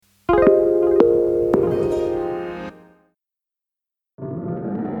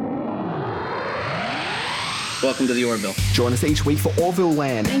welcome to the Orville. Join us each week for Orville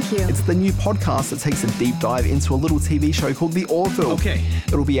Land. Thank you. It's the new podcast that takes a deep dive into a little TV show called The Orville. Okay.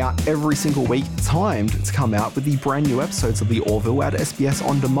 It'll be out every single week, timed to come out with the brand new episodes of The Orville at SBS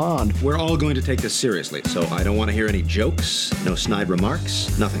On Demand. We're all going to take this seriously, so I don't want to hear any jokes, no snide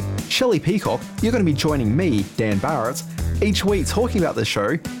remarks, nothing. Shelley Peacock, you're going to be joining me, Dan Barrett, each week talking about the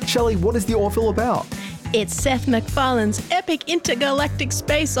show. Shelley, what is The Orville about? It's Seth MacFarlane's epic intergalactic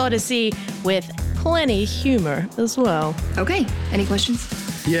space odyssey with plenty humor as well. Okay, any questions?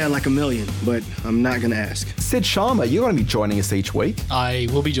 Yeah, like a million, but I'm not going to ask. Sid Sharma, you're going to be joining us each week. I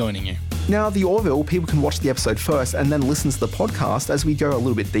will be joining you. Now, The Orville, people can watch the episode first and then listen to the podcast as we go a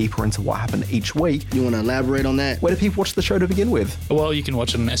little bit deeper into what happened each week. You want to elaborate on that? Where do people watch the show to begin with? Well, you can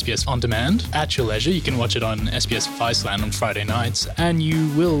watch it on SBS On Demand at your leisure. You can watch it on SBS Viceland on Friday nights, and you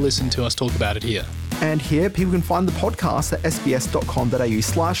will listen to us talk about it here. And here, people can find the podcast at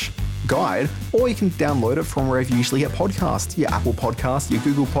sbs.com.au/guide, or you can download it from wherever you usually get podcasts. Your Apple Podcasts, your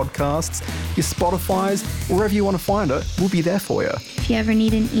Google Podcasts, your Spotify's, wherever you want to find it, we'll be there for you. If you ever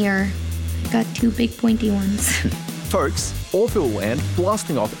need an ear, I got two big pointy ones. Folks, Orville Land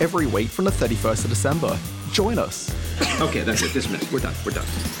blasting off every week from the 31st of December. Join us. Okay, that's it. Dismissed. We're done.